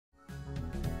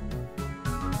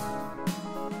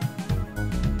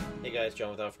guys,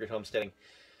 John with Off-Grid Homesteading.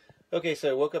 Okay,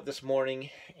 so I woke up this morning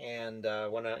and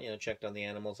went out, checked on the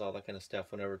animals, all that kind of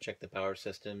stuff. Went over, checked the power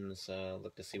systems,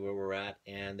 looked to see where we're at,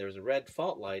 and there was a red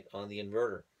fault light on the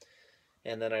inverter.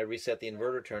 And then I reset the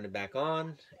inverter, turned it back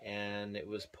on, and it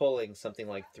was pulling something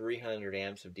like 300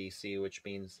 amps of DC, which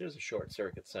means there's a short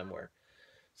circuit somewhere.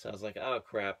 So I was like, oh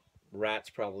crap,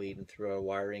 rats probably eaten through our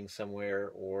wiring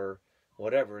somewhere or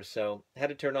whatever. So I had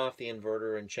to turn off the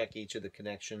inverter and check each of the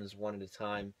connections one at a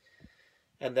time.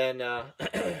 And then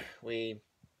we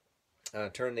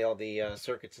turned all the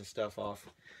circuits and stuff off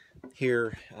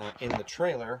here in the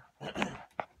trailer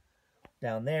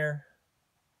down there.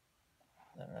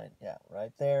 All right, yeah,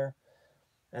 right there.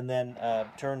 And then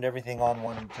turned everything on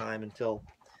one at a time until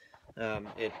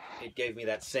it gave me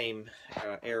that same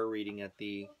error reading at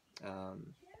the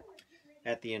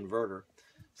inverter.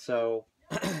 So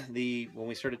when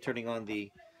we started turning on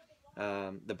the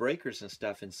breakers and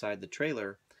stuff inside the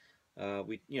trailer,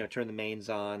 we turned the mains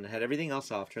on, had everything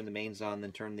else off, turned the mains on,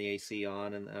 then turned the AC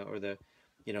on, and or the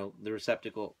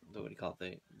receptacle, what do you call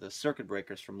it, the circuit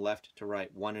breakers from left to right,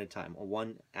 one at a time, or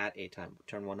one at a time.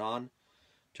 Turn one on,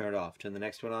 turn it off, turn the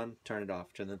next one on, turn it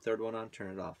off, turn the third one on,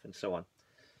 turn it off, and so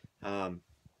on.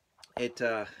 It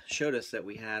showed us that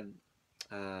we had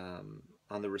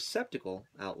on the receptacle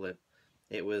outlet,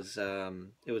 it was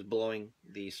blowing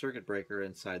the circuit breaker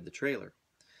inside the trailer.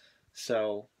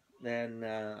 So then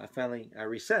I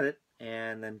reset it,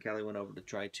 and then Kelly went over to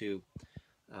try to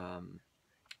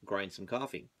grind some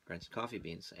coffee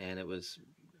beans, and it was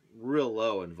real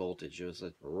low in voltage. It was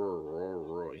like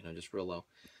just real low.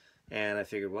 And I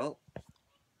figured, well,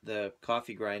 the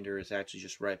coffee grinder is actually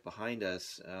just right behind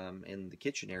us in the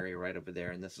kitchen area right over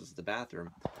there, and this is the bathroom.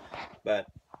 But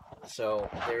so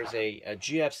there's a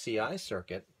GFCI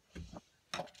circuit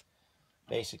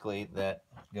basically that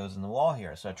goes in the wall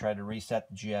here. So I tried to reset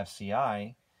the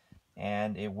GFCI,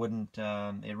 and it wouldn't.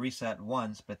 It reset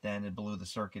once, but then it blew the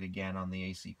circuit again on the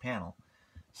AC panel.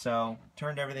 So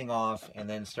turned everything off, and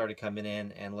then started coming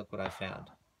in, and look what I found.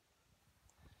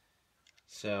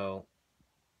 So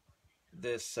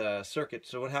this circuit.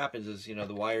 So what happens is,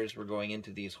 the wires were going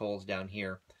into these holes down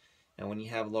here, and when you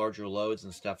have larger loads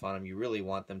and stuff on them, you really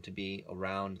want them to be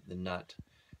around the nut,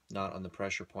 not on the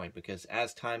pressure point, because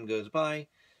as time goes by,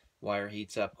 wire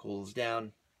heats up, cools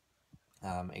down,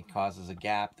 it causes a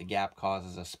gap, the gap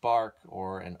causes a spark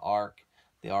or an arc,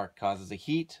 the arc causes a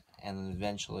heat, and then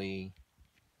eventually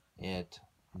it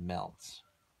melts.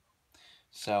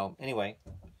 So anyway,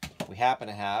 we happen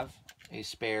to have a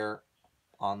spare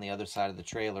on the other side of the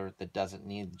trailer that doesn't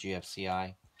need the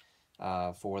GFCI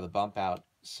for the bump out,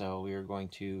 so we are going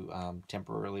to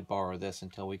temporarily borrow this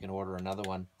until we can order another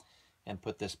one and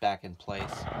put this back in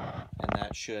place, and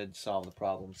that should solve the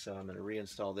problem. So I'm going to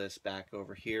reinstall this back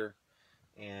over here,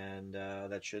 and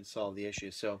that should solve the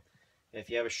issue. So if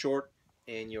you have a short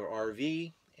in your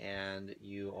RV and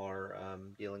you are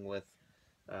dealing with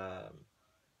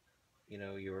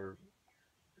your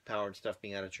power and stuff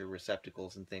being out at your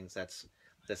receptacles and things,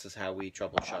 this is how we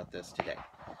troubleshot this today.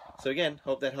 So again,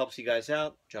 hope that helps you guys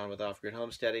out. John with Off-Grid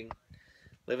Homesteading,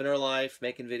 living our life,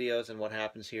 making videos and what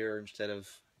happens here instead of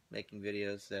making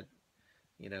videos that,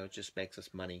 just makes us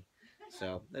money.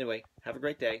 So anyway, have a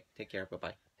great day. Take care.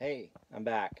 Bye-bye. Hey, I'm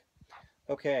back.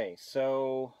 Okay,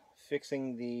 so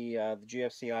fixing the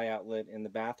GFCI outlet in the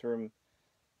bathroom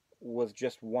was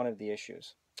just one of the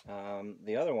issues.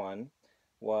 The other one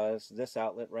was this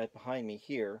outlet right behind me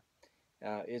here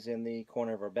is in the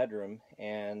corner of our bedroom,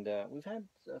 and we've had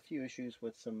a few issues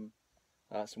with some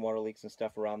water leaks and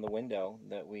stuff around the window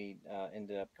that we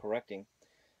ended up correcting.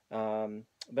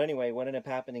 But anyway, what ended up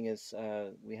happening is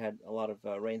we had a lot of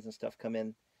rains and stuff come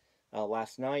in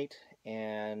last night,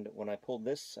 and when I pulled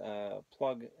this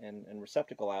plug and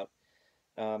receptacle out,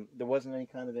 there wasn't any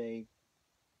kind of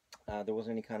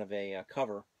a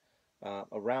cover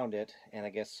around it, and I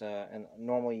guess and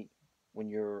normally when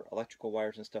your electrical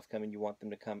wires and stuff come in, you want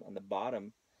them to come on the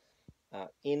bottom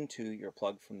into your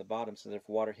plug from the bottom, so that if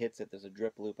water hits it, there's a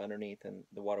drip loop underneath, and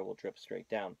the water will drip straight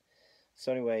down.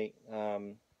 So anyway,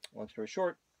 long story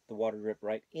short, the water dripped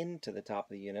right into the top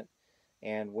of the unit,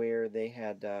 and where they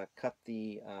had cut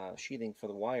the sheathing for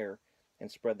the wire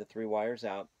and spread the 3 wires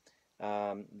out,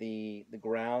 the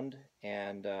ground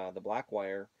and the black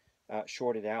wire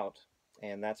shorted out,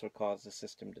 and that's what caused the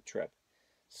system to trip.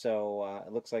 So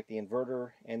it looks like the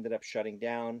inverter ended up shutting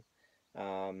down.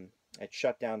 It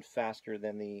shut down faster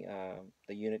than the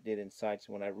unit did inside,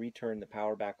 so when I returned the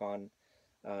power back on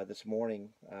this morning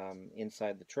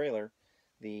inside the trailer,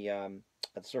 the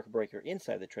circuit breaker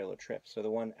inside the trailer tripped. So the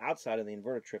one outside of the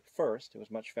inverter tripped first. It was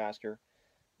much faster.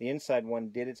 The inside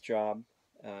one did its job,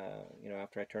 you know,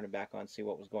 after I turned it back on, see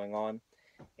what was going on.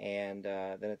 And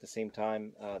then at the same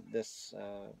time, this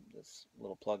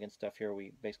little plug-in stuff here,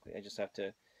 I just had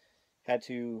to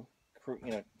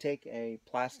you know, take a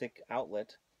plastic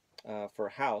outlet for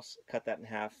a house, cut that in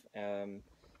half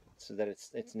so that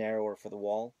it's narrower for the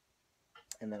wall,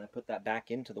 and then I put that back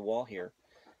into the wall here,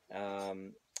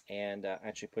 and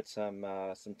actually put some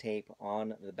tape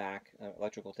on the back,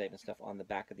 electrical tape and stuff on the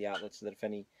back of the outlet, so that if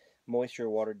any moisture or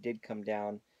water did come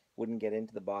down, wouldn't get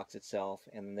into the box itself,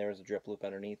 and there's a drip loop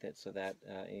underneath it, so that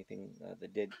anything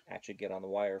that did actually get on the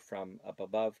wire from up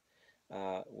above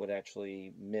would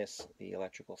actually miss the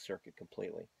electrical circuit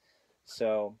completely.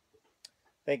 So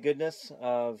thank goodness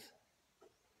of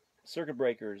circuit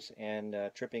breakers and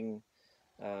tripping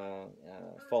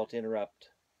fault interrupt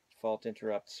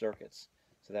circuits.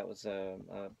 So that was a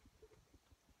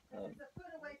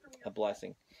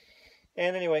blessing.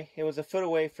 And anyway, it was a foot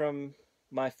away from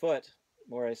my foot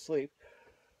where I sleep.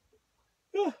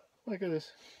 Oh my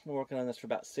goodness. I'm working on this for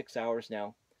about 6 hours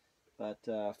now. But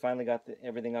finally got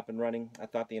everything up and running. I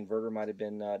thought the inverter might have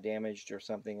been damaged or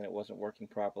something, and it wasn't working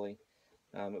properly.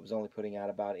 It was only putting out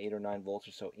about 8 or 9 volts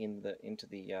or so into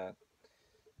the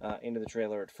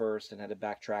trailer at first, and had to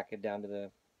backtrack it down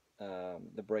to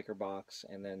the breaker box,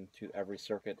 and then to every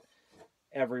circuit,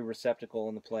 every receptacle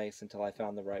in the place until I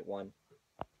found the right one.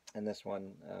 And this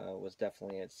one was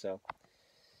definitely it. So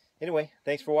anyway,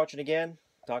 thanks for watching again.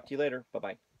 Talk to you later.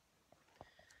 Bye-bye.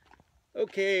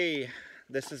 Okay,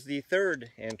 this is the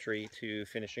third entry to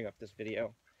finishing up this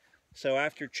video. So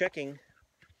after checking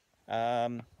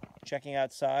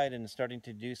outside and starting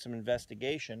to do some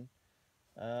investigation,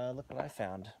 look what I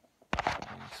found.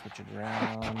 Switch it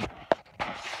around.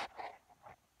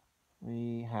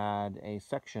 We had a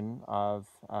section of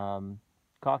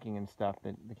caulking and stuff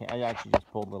that I actually just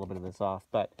pulled a little bit of this off,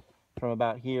 but from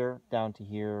about here down to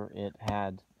here it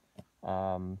had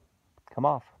come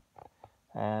off,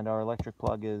 and our electric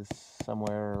plug is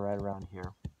somewhere right around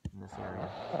here in this area.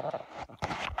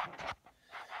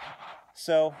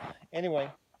 So anyway,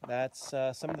 that's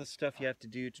some of the stuff you have to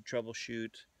do to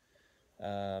troubleshoot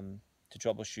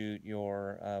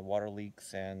your water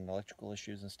leaks and electrical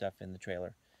issues and stuff in the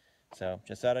trailer. So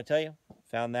just thought I'd tell you,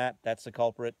 found that's the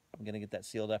culprit. I'm going to get that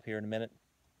sealed up here in a minute.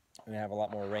 We're going to have a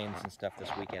lot more rains and stuff this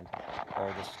weekend,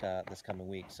 or this coming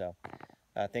week. So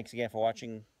thanks again for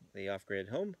watching the Off-Grid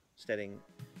Homesteading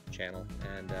channel,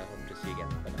 and hope to see you again.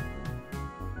 Bye-bye.